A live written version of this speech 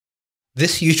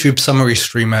This YouTube summary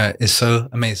streamer is so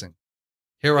amazing.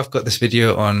 Here I've got this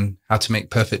video on how to make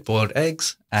perfect boiled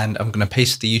eggs, and I'm going to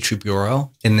paste the YouTube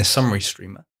URL in this summary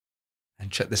streamer. And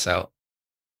check this out.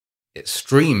 It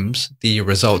streams the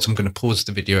results. I'm going to pause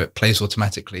the video. It plays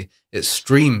automatically. It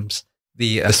streams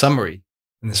the summary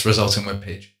in this resulting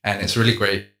webpage. And it's really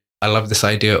great. I love this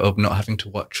idea of not having to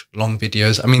watch long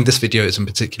videos. I mean, this video isn't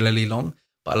particularly long,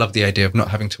 but I love the idea of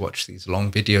not having to watch these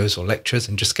long videos or lectures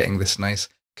and just getting this nice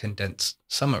condensed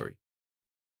summary.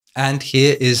 And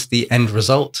here is the end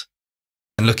result.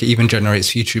 And look, it even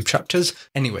generates YouTube chapters.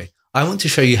 Anyway, I want to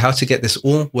show you how to get this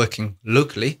all working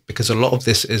locally, because a lot of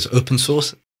this is open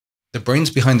source. The brains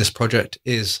behind this project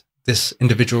is this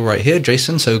individual right here,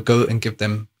 Jason. So go and give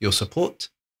them your support.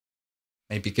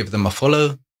 Maybe give them a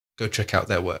follow. Go check out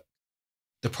their work.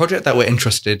 The project that we're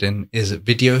interested in is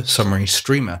Video Summary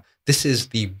Streamer. This is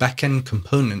the backend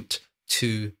component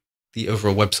to the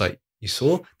overall website you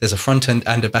saw. There's a front end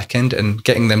and a back end, and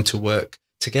getting them to work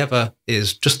together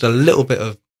is just a little bit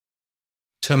of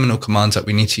terminal commands that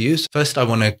we need to use. First, I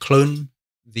want to clone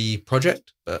the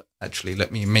project, but actually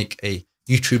let me make a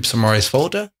YouTube Summarize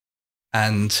folder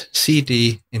and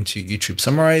cd into YouTube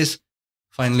Summarize.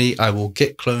 Finally, I will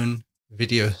git clone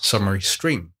Video Summary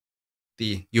Stream,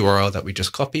 the URL that we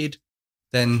just copied,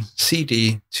 then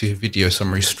cd to Video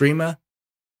Summary Streamer.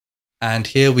 And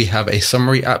here we have a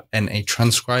summary app and a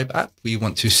transcribe app. We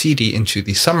want to cd into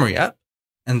the summary app,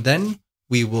 and then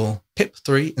we will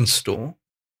pip3 install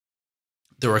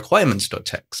the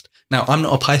requirements.txt. Now, I'm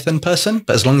not a Python person,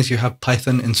 but as long as you have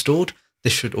Python installed,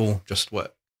 this should all just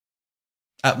work.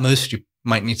 At most, you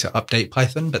might need to update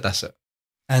Python, but that's it.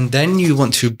 And then you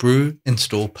want to brew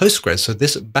install Postgres. So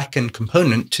this backend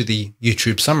component to the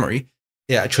YouTube summary,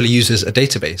 it actually uses a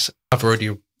database. I've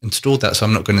already installed that, so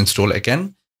I'm not going to install it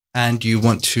again. And you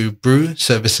want to brew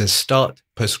services start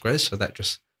Postgres. So that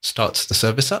just starts the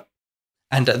service up.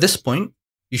 And at this point,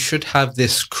 you should have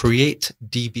this create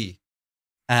DB.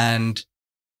 And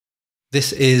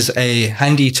this is a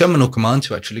handy terminal command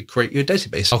to actually create your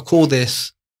database. I'll call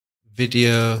this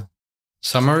video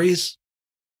summaries.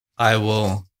 I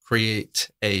will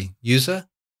create a user.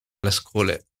 Let's call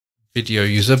it video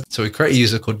user. So we create a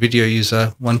user called video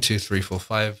user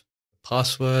 12345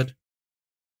 password.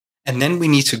 And then we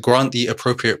need to grant the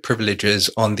appropriate privileges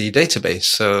on the database.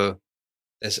 So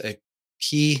there's a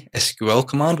key SQL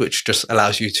command, which just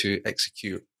allows you to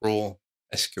execute raw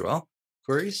SQL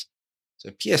queries.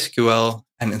 So PSQL,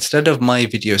 and instead of my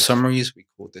video summaries, we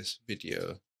call this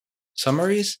video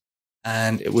summaries.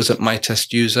 And it wasn't my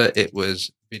test user, it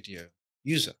was video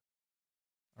user.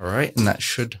 All right, and that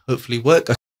should hopefully work.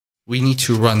 We need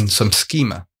to run some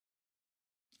schema.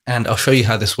 And I'll show you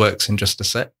how this works in just a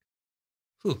sec.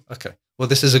 Okay, well,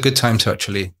 this is a good time to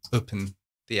actually open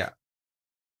the app.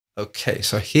 Okay,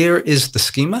 so here is the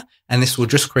schema, and this will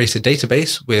just create a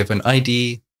database with an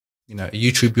ID, a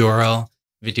YouTube URL,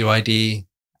 video ID,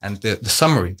 and the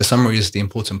summary. The summary is the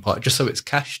important part, just so it's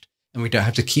cached, and we don't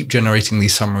have to keep generating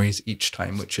these summaries each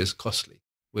time, which is costly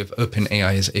with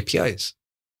OpenAI's APIs.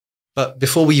 But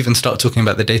before we even start talking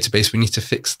about the database, we need to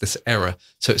fix this error.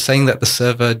 So it's saying that the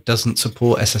server doesn't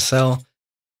support SSL.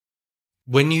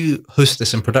 When you host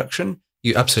this in production,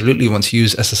 you absolutely want to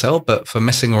use SSL, but for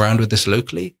messing around with this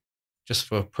locally, just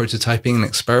for prototyping and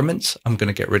experiments, I'm going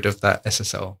to get rid of that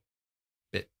SSL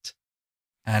bit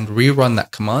and rerun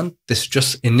that command. This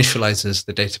just initializes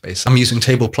the database. I'm using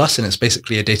Table Plus, and it's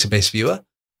basically a database viewer.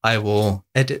 I will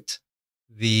edit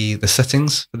the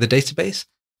settings for the database,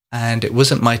 and it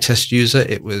wasn't my test user,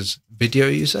 it was video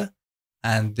user,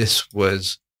 and this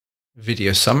was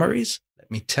video summaries. Let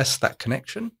me test that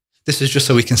connection. This is just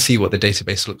so we can see what the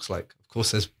database looks like. Of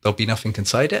course, there'll be nothing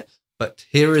inside it, but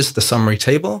here is the summary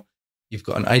table. You've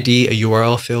got an ID, a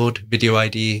URL field, video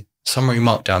ID, summary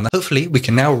markdown. Hopefully, we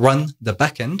can now run the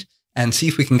backend and see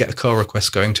if we can get a curl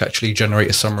request going to actually generate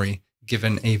a summary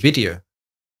given a video.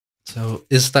 So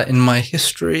is that in my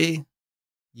history?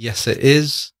 Yes, it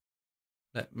is.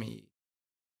 Let me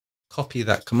copy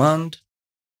that command.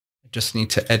 I just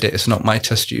need to edit. It's not my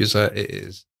test user. It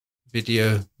is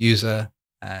video user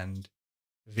and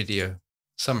video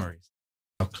summaries.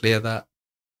 I'll clear that.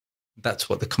 That's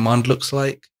what the command looks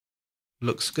like.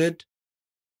 Looks good.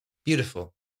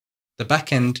 Beautiful. The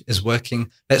backend is working.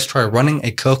 Let's try running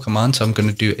a curl command. So I'm going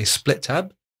to do a split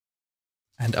tab,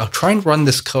 and I'll try and run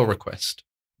this curl request.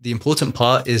 The important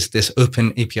part is this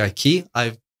open API key.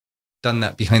 I've done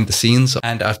that behind the scenes,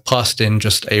 and I've passed in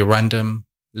just a random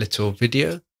little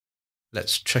video.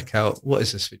 Let's check out, what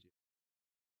is this video?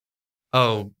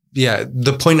 Oh, yeah,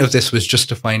 the point of this was just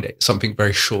to find something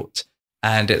very short.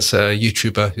 And it's a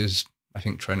YouTuber who's, I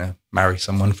think, trying to marry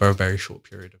someone for a very short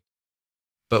period of time.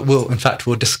 but in fact,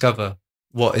 we'll discover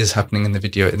what is happening in the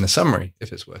video in the summary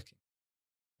if it's working.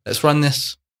 Let's run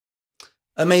this.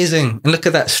 Amazing. And look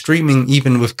at that, streaming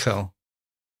even with curl.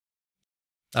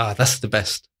 That's the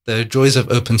best. The joys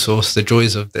of open source, the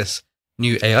joys of this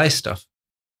new AI stuff.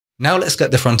 Now let's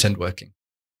get the front end working.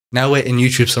 Now we're in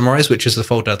YouTube Summaries, which is the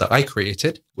folder that I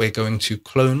created. We're going to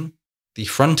clone the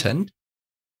front end,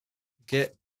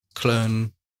 git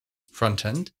clone front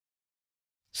end,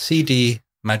 cd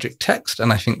magic text,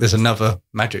 and I think there's another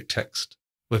magic text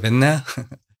within there.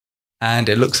 And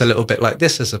it looks a little bit like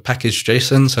this as a package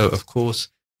JSON. So of course,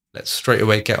 let's straight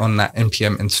away get on that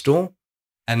npm install,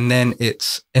 and then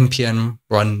it's npm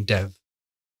run dev.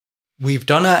 We've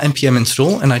done our npm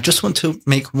install, and I just want to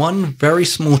make one very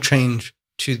small change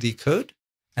to the code.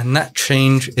 And that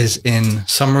change is in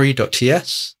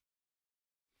summary.ts.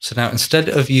 So now instead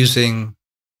of using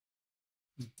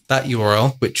that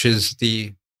URL, which is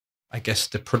the, I guess,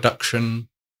 the production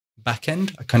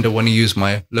backend, I kind of want to use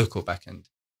my local backend.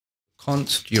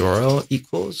 Const URL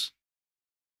equals,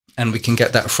 and we can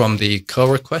get that from the curl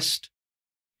request,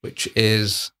 which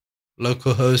is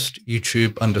localhost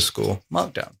YouTube _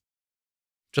 markdown,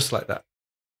 just like that.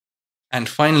 And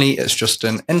finally, it's just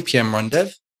an npm run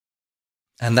dev,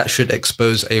 and that should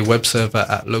expose a web server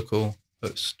at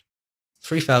localhost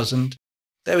 3000.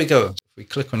 There we go. If we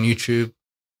click on YouTube,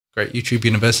 great, YouTube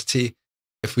University.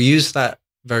 If we use that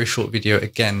very short video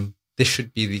again, this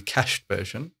should be the cached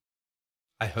version,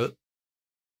 I hope.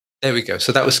 There we go.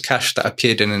 So that was cached, that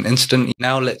appeared in an instant.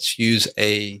 Now let's use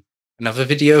another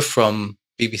video from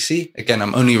BBC. Again,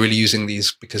 I'm only really using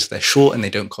these because they're short and they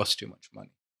don't cost too much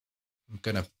money. I'm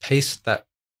going to paste that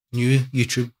new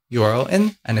YouTube URL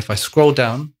in. And if I scroll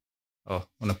down, I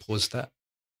want to pause that.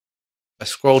 If I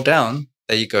scroll down,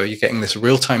 there you go. You're getting this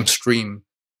real-time stream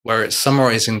where it's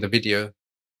summarizing the video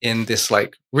in this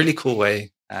like really cool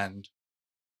way. And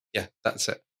yeah, that's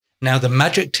it. Now the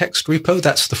magic text repo,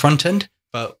 that's the front end.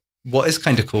 But what is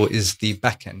kind of cool is the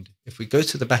backend. If we go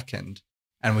to the backend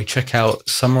and we check out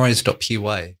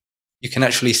summarize.py, you can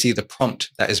actually see the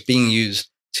prompt that is being used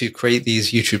to create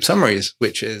these YouTube summaries,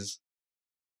 which is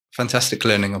a fantastic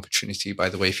learning opportunity, by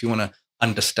the way, if you want to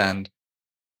understand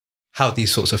how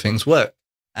these sorts of things work.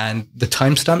 And the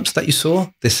timestamps that you saw,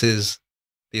 this is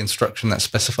the instruction that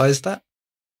specifies that.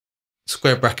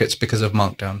 Square brackets because of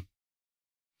Markdown.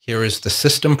 Here is the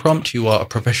system prompt. You are a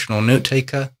professional note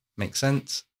taker. Makes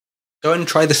sense. Go and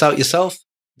try this out yourself.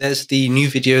 There's the new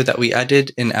video that we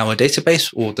added in our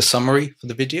database, or the summary for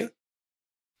the video.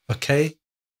 Okay.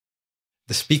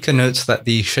 The speaker notes that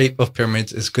the shape of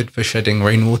pyramids is good for shedding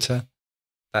rainwater.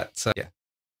 That's, yeah.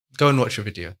 Go and watch a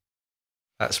video.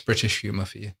 That's British humor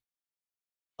for you.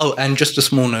 Oh, and just a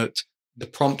small note. The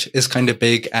prompt is kind of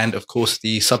big, and of course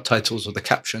the subtitles or the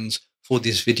captions for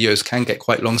these videos can get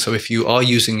quite long. So if you are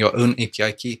using your own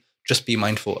API key, just be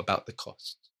mindful about the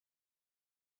cost.